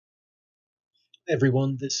Hey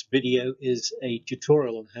everyone, this video is a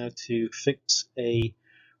tutorial on how to fix a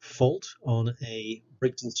fault on a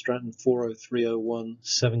Briggs Stratton 40301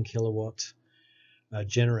 7 kilowatt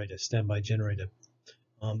generator, standby generator.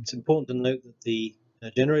 It's important to note that the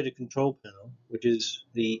generator control panel, which is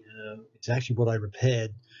it's actually what I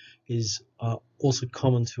repaired, is also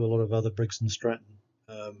common to a lot of other Briggs Stratton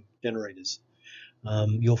generators.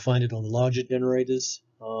 You'll find it on larger generators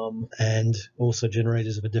and also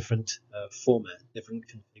generators of a different format, different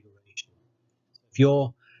configuration. If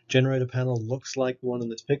your generator panel looks like the one in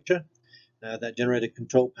this picture, that generator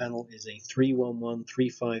control panel is a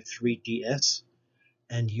 311353GS,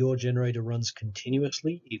 and your generator runs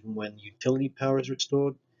continuously even when utility power is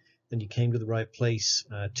restored, then you came to the right place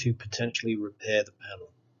to potentially repair the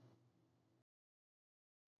panel.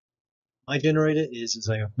 My generator is, as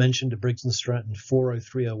I mentioned, a Briggs & Stratton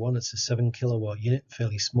 40301. It's a 7 kilowatt unit,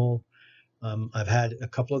 fairly small. I've had a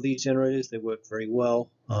couple of these generators. They work very well.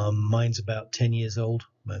 Mine's about 10 years old,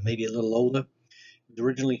 maybe a little older. It was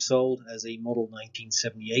originally sold as a model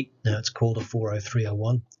 1978. Now it's called a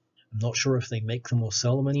 40301. I'm not sure if they make them or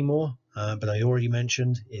sell them anymore, but I already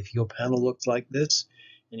mentioned if your panel looks like this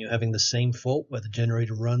and you're having the same fault where the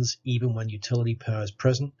generator runs even when utility power is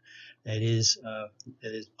present, it is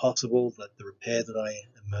possible that the repair that I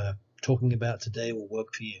am talking about today will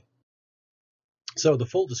work for you. So the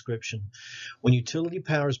fault description: when utility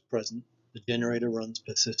power is present, the generator runs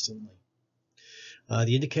persistently.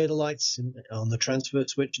 The indicator lights on the transfer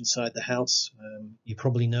switch inside the house, you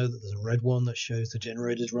probably know that there's a red one that shows the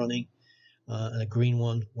generator is running, and a green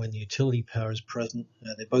one when the utility power is present.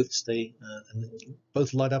 They both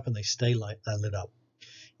both light up and they stay lit up,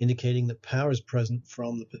 indicating that power is present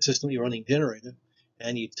from the persistently running generator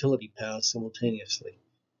and utility power simultaneously.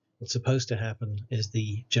 What's supposed to happen is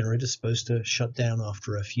the generator is supposed to shut down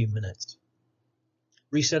after a few minutes.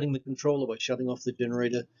 Resetting the controller by shutting off the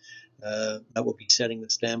generator, that will be setting the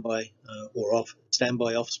standby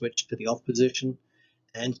off switch to the off position,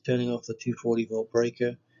 and turning off the 240 volt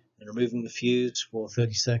breaker and removing the fuse for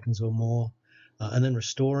 30 seconds or more, and then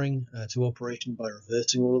restoring to operation by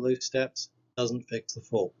reversing all of those steps doesn't fix the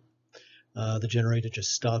fault. The generator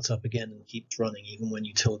just starts up again and keeps running even when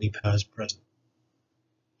utility power is present.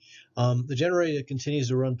 The generator continues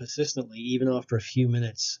to run persistently even after a few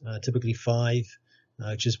minutes, typically 5,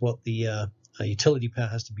 which is what the utility power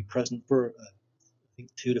has to be present for, I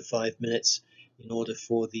think 2 to 5 minutes in order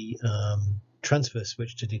for the transfer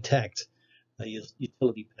switch to detect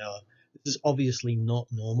utility power. This is obviously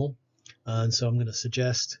not normal, and so I'm going to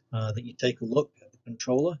suggest that you take a look at the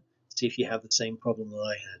controller, see if you have the same problem that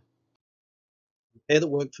I had. The repair that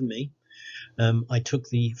worked for me: I took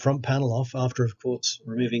the front panel off after, of course,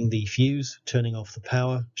 removing the fuse, turning off the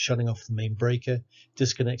power, shutting off the main breaker,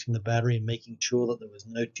 disconnecting the battery, and making sure that there was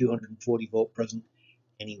no 240 volt present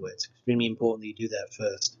anywhere. It's extremely important that you do that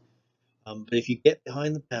first. But if you get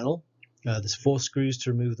behind the panel, there's 4 screws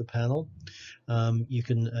to remove the panel. You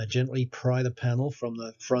can gently pry the panel from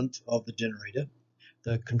the front of the generator.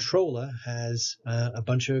 The controller has a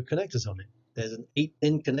bunch of connectors on it. There's an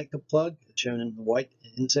 8-pin connector plug shown in the white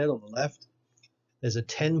inset on the left. There's a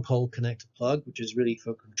 10-pole connector plug, which is really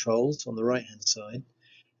for controls, on the right-hand side.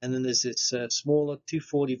 And then there's this smaller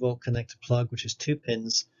 240 volt connector plug, which is 2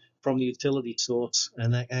 pins from the utility source,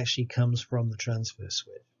 and that actually comes from the transfer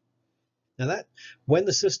switch. Now, when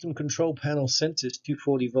the system control panel senses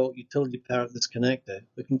 240 volt utility power at this connector,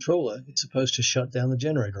 the controller is supposed to shut down the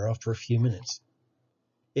generator after a few minutes.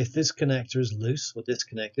 If this connector is loose or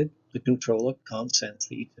disconnected, the controller can't sense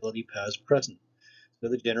the utility power is present. So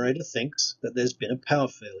the generator thinks that there's been a power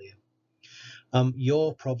failure.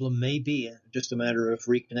 Your problem may be just a matter of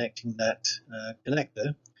reconnecting that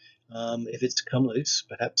connector. If it's come loose,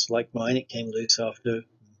 perhaps like mine, it came loose after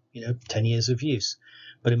 10 years of use.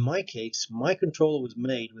 But in my case, my controller was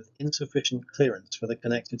made with insufficient clearance for the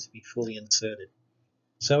connector to be fully inserted.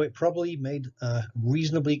 So it probably made a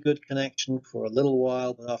reasonably good connection for a little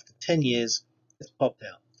while, but after 10 years, it's popped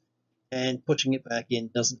out. And pushing it back in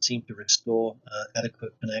doesn't seem to restore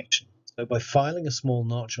adequate connection. So by filing a small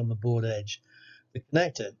notch on the board edge, the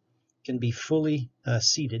connector can be fully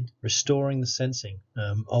seated, restoring the sensing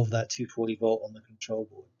of that 240 volt on the control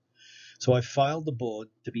board. So I filed the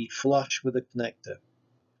board to be flush with the connector.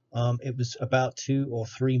 It was about 2 or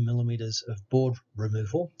 3 millimeters of board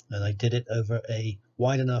removal, and I did it over a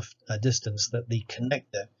wide enough distance that the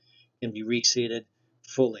connector can be reseated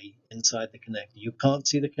fully inside the connector. You can't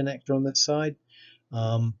see the connector on this side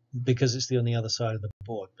because it's on the other side of the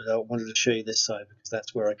board, but I wanted to show you this side because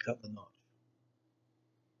that's where I cut the notch.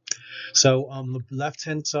 So on the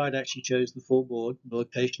left-hand side actually shows the full board, the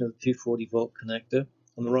location of the 240 volt connector.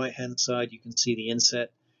 On the right hand side you can see the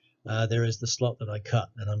inset. There is the slot that I cut,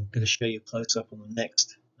 and I'm going to show you close up on the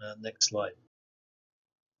next slide.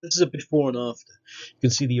 This is a before and after. You can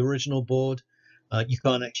see the original board. You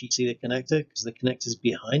can't actually see the connector because the connector is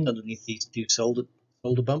behind underneath these two solder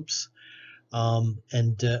bumps. On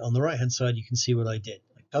the right hand side you can see what I did.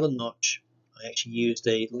 I cut a notch. I actually used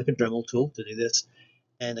a Dremel tool to do this,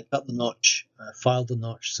 and I cut the notch, filed the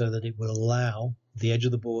notch so that it would allow the edge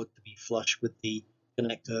of the board to be flush with the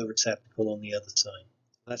connector receptacle on the other side.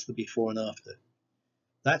 That's the before and after.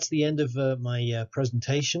 That's the end of my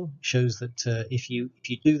presentation. Shows that if you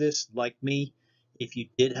do this like me, if you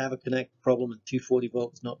did have a connect problem and 240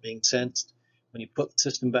 volts not being sensed, when you put the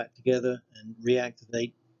system back together and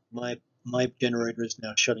reactivate, my generator is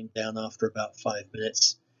now shutting down after about 5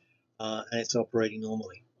 minutes, and it's operating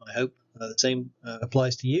normally. I hope the same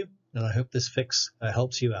applies to you, and I hope this fix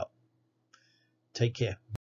helps you out. Take care.